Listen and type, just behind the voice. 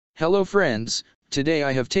Hello friends, today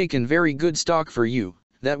I have taken very good stock for you,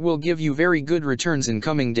 that will give you very good returns in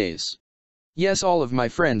coming days. Yes, all of my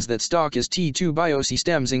friends, that stock is TTOO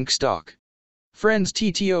Biosystems Inc. stock. Friends,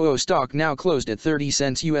 TTOO stock now closed at 30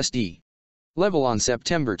 cents USD. Level on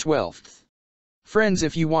September 12th. Friends,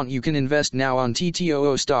 if you want you can invest now on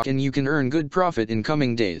TTOO stock and you can earn good profit in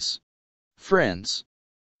coming days. Friends,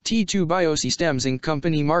 TTOO Biosystems Inc.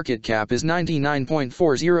 company market cap is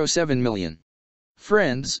 99.407 million.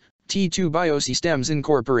 Friends, TTOO Biosystems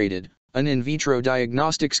Incorporated, an in vitro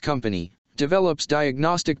diagnostics company, develops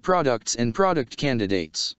diagnostic products and product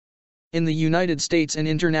candidates in the United States and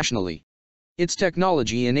internationally. Its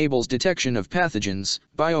technology enables detection of pathogens,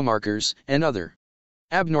 biomarkers, and other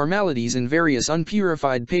abnormalities in various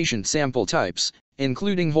unpurified patient sample types,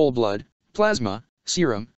 including whole blood, plasma,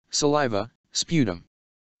 serum, saliva, sputum,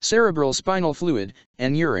 cerebral spinal fluid,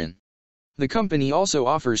 and urine. The company also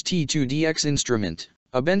offers T2DX instrument,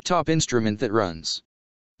 a benchtop instrument that runs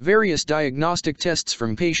various diagnostic tests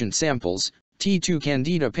from patient samples, T2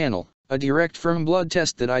 Candida panel, a direct from blood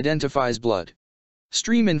test that identifies blood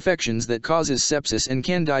stream infections that causes sepsis and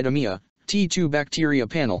candidemia, T2 bacteria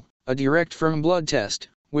panel, a direct from blood test,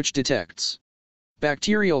 which detects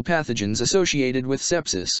bacterial pathogens associated with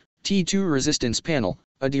sepsis, T2 resistance panel,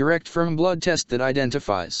 a direct from blood test that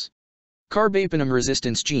identifies carbapenem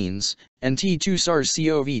resistance genes, and T2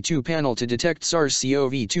 SARS-CoV-2 panel to detect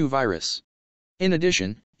SARS-CoV-2 virus. In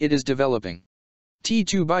addition, it is developing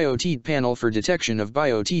T2 Biotide panel for detection of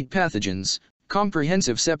biotide pathogens,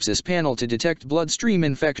 comprehensive sepsis panel to detect bloodstream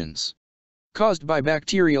infections caused by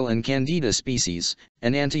bacterial and candida species,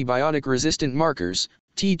 and antibiotic-resistant markers,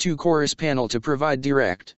 T2 Chorus panel to provide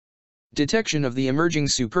direct detection of the emerging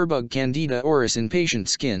superbug Candida auris in patient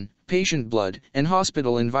skin, patient blood, and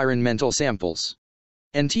hospital environmental samples.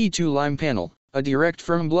 And T2 Lyme panel, a direct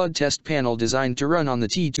from blood test panel designed to run on the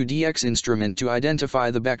T2DX instrument to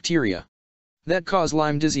identify the bacteria that cause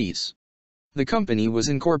Lyme disease. The company was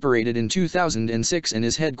incorporated in 2006 and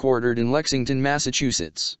is headquartered in Lexington,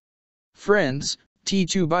 Massachusetts. Friends,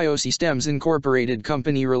 T2 Biosystems Incorporated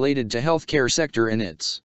company related to healthcare sector and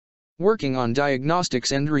its working on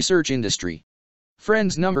diagnostics and research industry.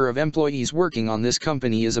 Friends, number of employees working on this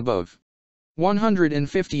company is above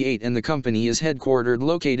 158 and the company is headquartered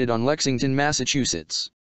located on Lexington, Massachusetts,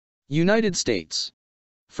 United States.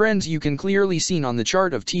 Friends, you can clearly seen on the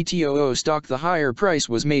chart of TTOO stock the higher price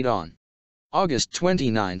was made on August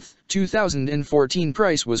 29, 2014.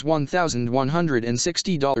 Price was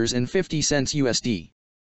 $1,160.50 USD.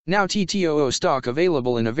 Now TTOO stock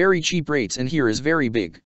available in a very cheap rates, and here is very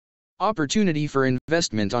big opportunity for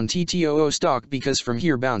investment on TTOO stock because from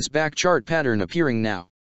here bounce back chart pattern appearing now.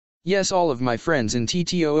 Yes, all of my friends, in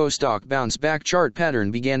TTOO stock bounce back chart pattern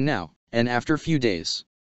began now, and after few days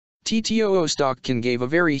TTOO stock can give a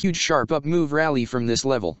very huge sharp up move rally from this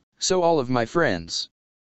level. So all of my friends,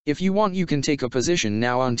 if you want you can take a position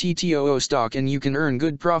now on TTOO stock and you can earn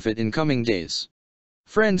good profit in coming days.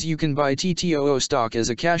 Friends, you can buy TTOO stock as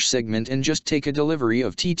a cash segment and just take a delivery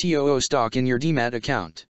of TTOO stock in your demat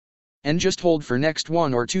account and just hold for next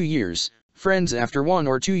 1 or 2 years. Friends, after 1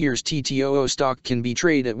 or 2 years TTOO stock can be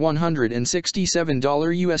traded at $167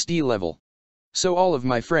 USD level. So all of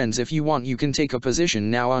my friends, if you want you can take a position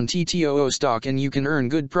now on TTOO stock and you can earn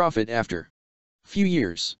good profit after few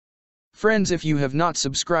years. Friends, if you have not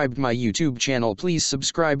subscribed my YouTube channel, please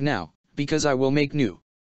subscribe now, because I will make new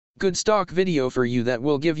good stock video for you that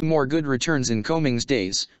will give you more good returns in coming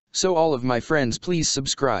days. So all of my friends, please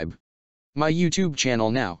subscribe my YouTube channel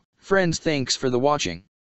now. Friends, thanks for the watching.